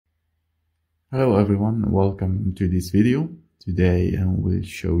Hello everyone, welcome to this video. Today I will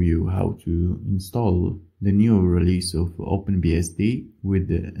show you how to install the new release of OpenBSD with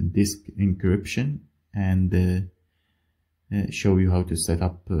the disk encryption and show you how to set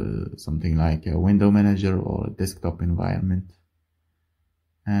up something like a window manager or a desktop environment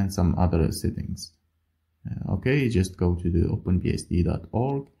and some other settings. Okay, just go to the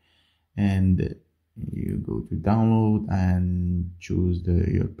openbsd.org and you go to download and choose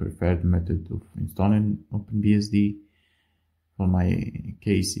your preferred method of installing OpenBSD. For my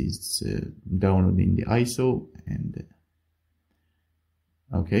case, it's downloading the ISO and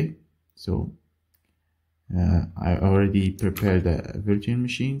okay, so I already prepared a virtual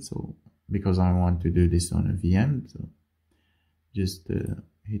machine, so because I want to do this on a VM, so just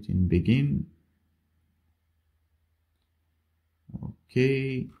hitting begin.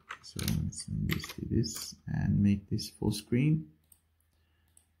 Okay, so let's send this to this and make this full screen.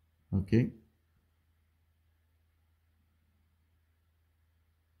 Okay.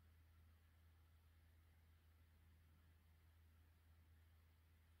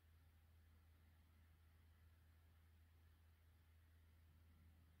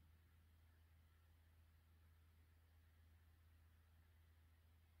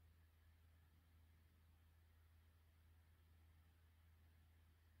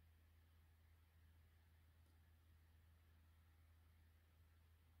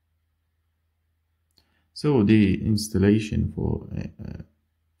 So the installation for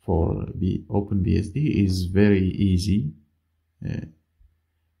the OpenBSD is very easy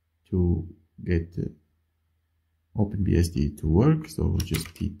to get OpenBSD to work. So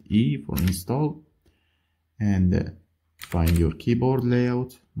just hit E for install and find your keyboard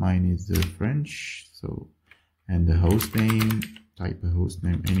layout. Mine is French, so and the host name. Type a host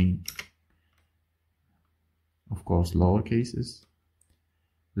name, any, of course, lower cases.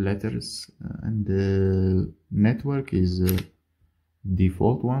 Letters and the network is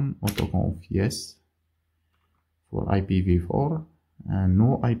default one, autoconf yes for IPv4 and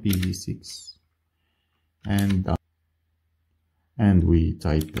no IPv6, and we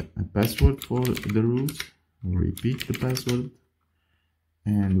type a password for the root, repeat the password,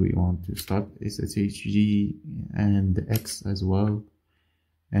 and we want to start SSHD and X as well,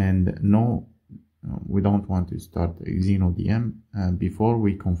 and no, we don't want to start XenoDM before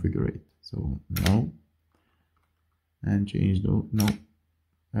we configure it, so no, and change the no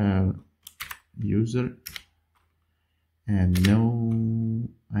user and no,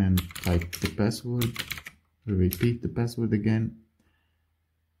 and type the password, repeat the password again.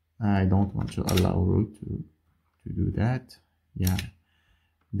 I don't want to allow root to do that. Yeah,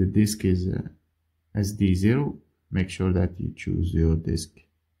 the disk is SD0. Make sure that you choose your disk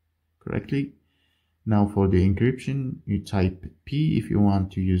correctly. Now for the encryption, you type P if you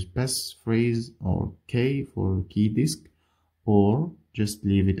want to use passphrase, or K for key disk, or just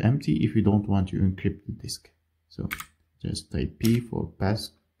leave it empty if you don't want to encrypt the disk. So just type P for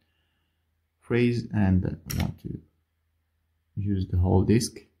passphrase and want to use the whole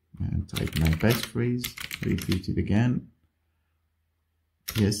disk, and type my passphrase, repeat it again,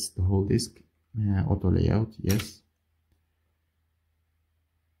 yes, the whole disk, auto layout, yes,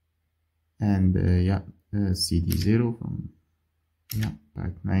 and CD0 from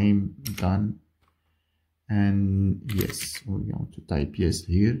pack name, done, and yes, we're going to type yes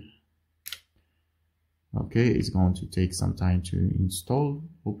here. Okay, it's going to take some time to install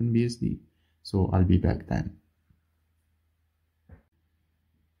OpenBSD, so I'll be back then.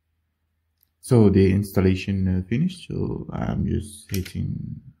 So the installation finished, so I'm just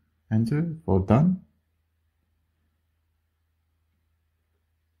hitting enter for done.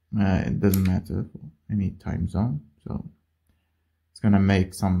 It doesn't matter for any time zone, so it's gonna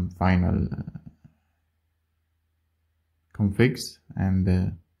make some final configs and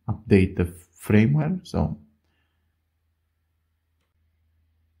update the firmware. So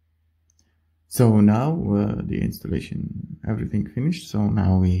now the installation, everything finished, so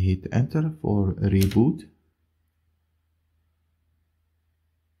now we hit enter for reboot,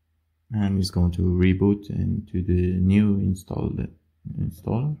 and it's going to reboot into the new installer.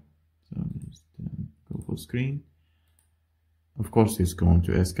 So just go full screen. Of course, it's going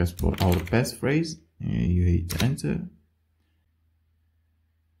to ask us for our passphrase. You hit enter.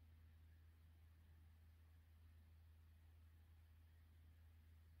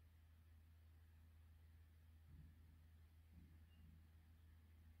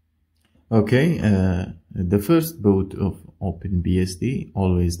 Okay, the first boot of OpenBSD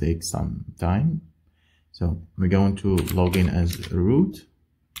always takes some time. So we're going to log in as root.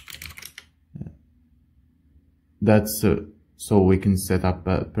 That's so we can set up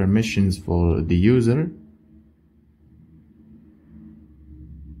permissions for the user.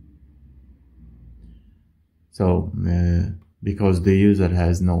 So because the user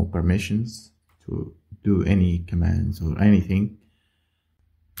has no permissions to do any commands or anything,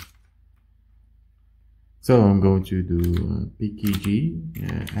 so I'm going to do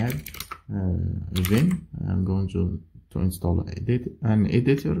pkg add vim. I'm going to install an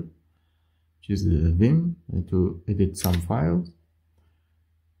editor, which is vim, to edit some files.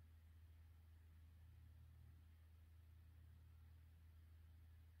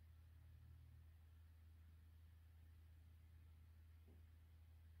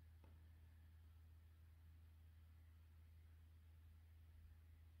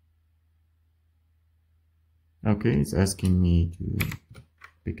 Okay, it's asking me to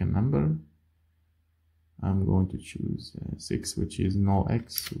pick a number. I'm going to choose 6, which is no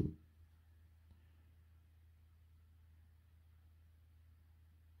x.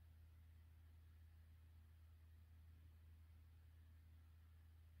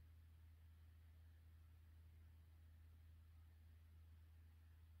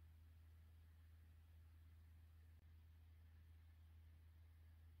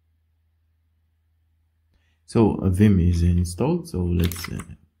 So Vim is installed, so let's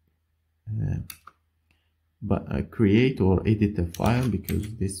create or edit a file,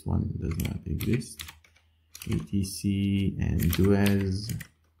 because this one does not exist. etc and do as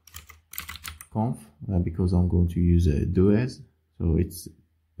conf, because I'm going to use a do as, so it's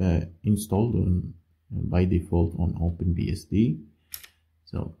installed on by default on OpenBSD.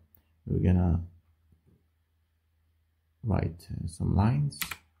 So we're gonna write some lines,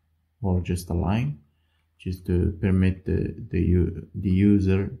 or just a line, just to permit the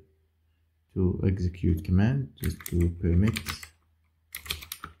user to execute command, just to permit.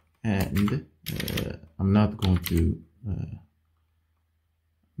 And I'm not going to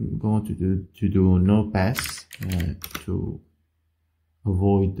do no pass to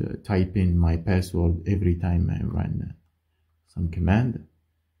avoid typing my password every time I run some command.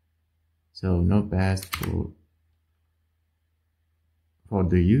 So no pass for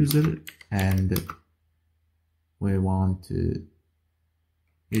the user, and we want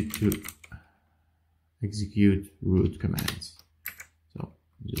it to execute root commands. So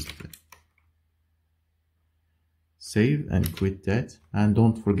just save and quit that, and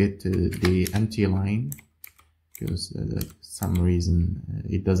don't forget the empty line, because some reason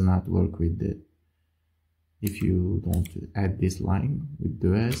it does not work with if you don't add this line with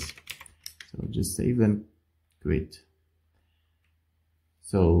do as. So just save and quit.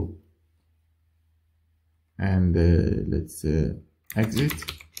 So and let's exit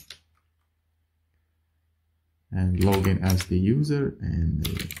and log in as the user, and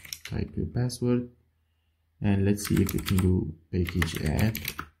type your password, and let's see if we can do package add.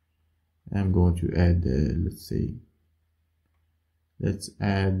 I'm going to add let's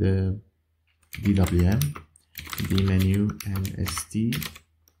add DWM, dmenu, and st,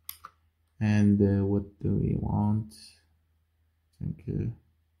 and what do we want? I think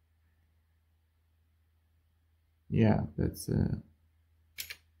yeah, that's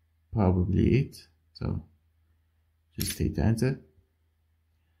probably it. So just hit enter.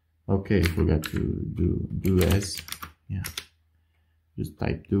 Okay, forgot to do as. Yeah, just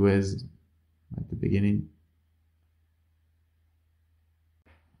type do as at the beginning.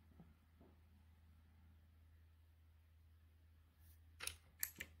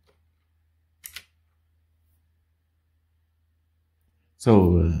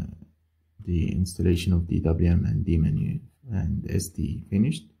 So the installation of DWM and dmenu and st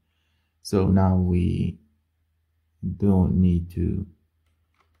finished. So now we don't need to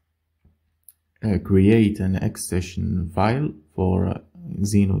create an accession file for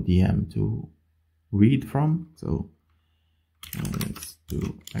XenoDM to read from. So let's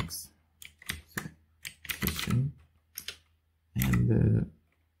do accession, and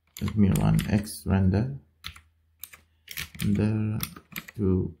let me run xrender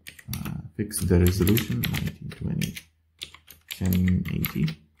to fix the resolution 1920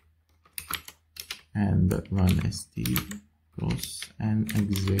 1080, and run st cross and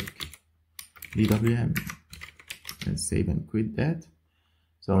exec DWM, and save and quit that.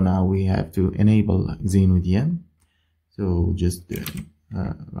 So now we have to enable XenoDM. So just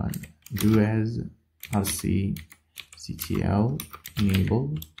run do as rc ctl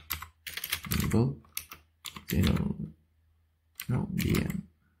enable DM.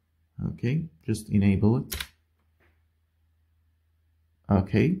 Okay, just enable it.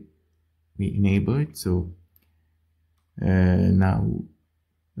 Okay, we enable it. So now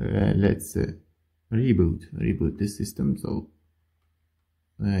let's reboot this system. So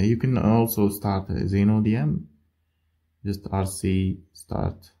you can also start a XenoDM, just rc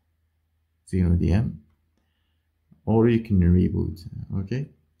start XenoDM, or you can reboot. Okay,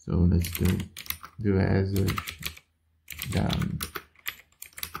 so let's do as down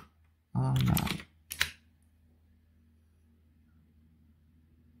now.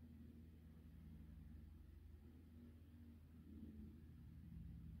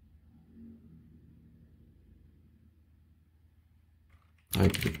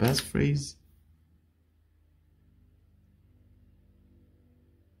 Type the passphrase.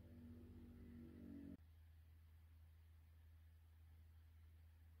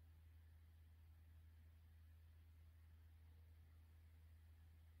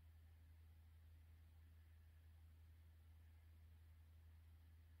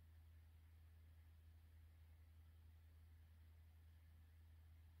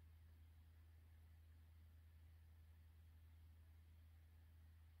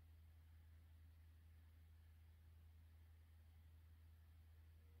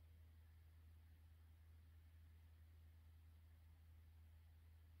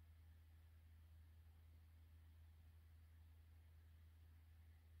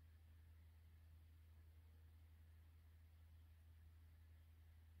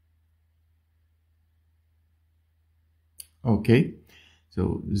 Okay,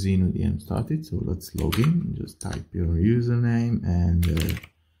 so XenoDM started. So let's log in. Just type your username and the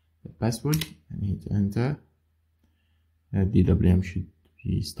password and hit enter. DWM should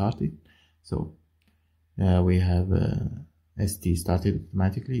be started. So we have ST started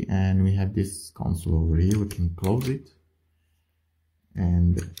automatically, and we have this console over here. We can close it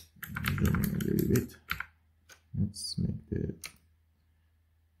and zoom in a little bit. Let's make the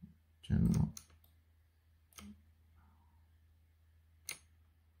general.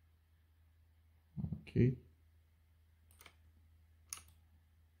 Okay.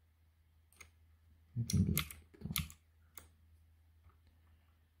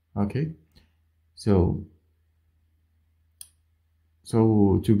 Okay. So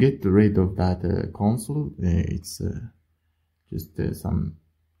to get rid of that console, it's just some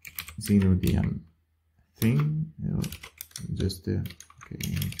XenoDM thing. Just okay,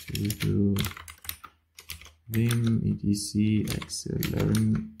 do vim etc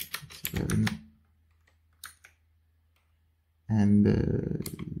x11 and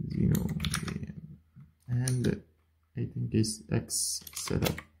and I think it's x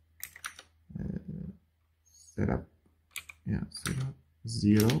setup setup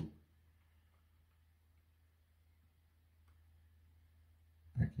 0.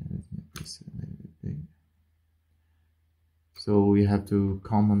 Okay, let's make this a little bit big. So we have to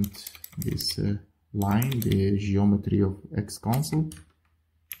comment this line, the geometry of X console,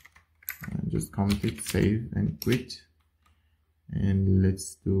 and just comment it, save and quit. And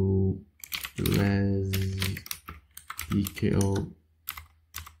let's do res pko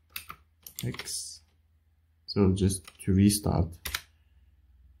x. So just to restart.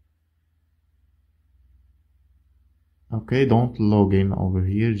 Okay, don't log in over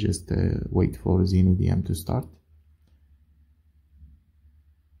here, just wait for XenoDM to start.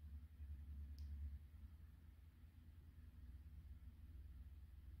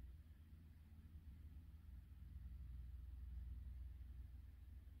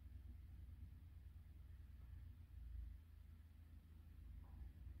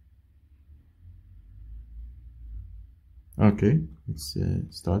 Okay, it's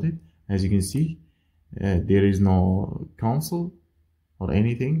started. As you can see, there is no console or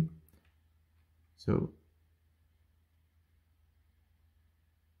anything. So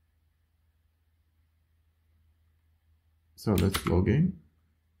let's log in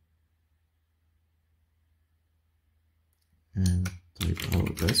and type our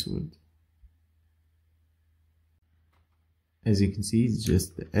password. As you can see, it's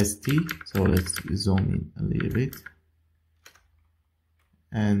just ST. So let's zoom in a little bit.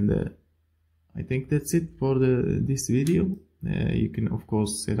 And I think that's it for this video. You can of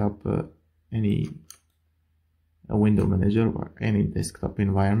course set up any window manager or any desktop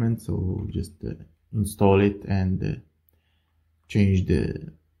environment. So just install it and change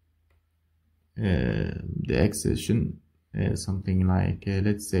the accession. Something like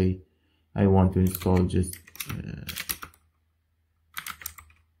let's say I want to install just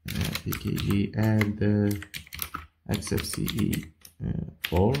pkg add xfce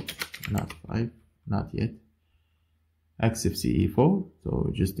 4, not 5, not yet, xfce 4.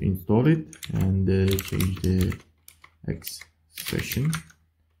 So just install it and change the X session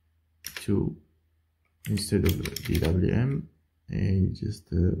to, instead of DWM,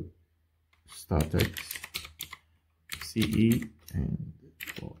 just startex CE and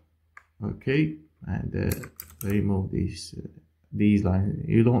okay, and remove these lines.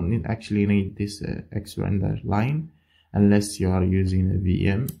 You don't actually need this X-render line unless you are using a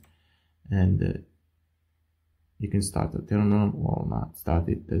VM, and you can start a terminal or not start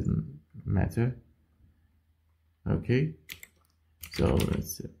it, doesn't matter. Okay, so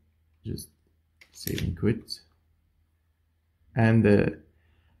let's just save and quit, and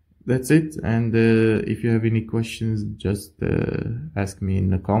that's it. And if you have any questions, just ask me in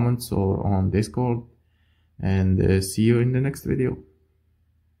the comments or on Discord, and see you in the next video.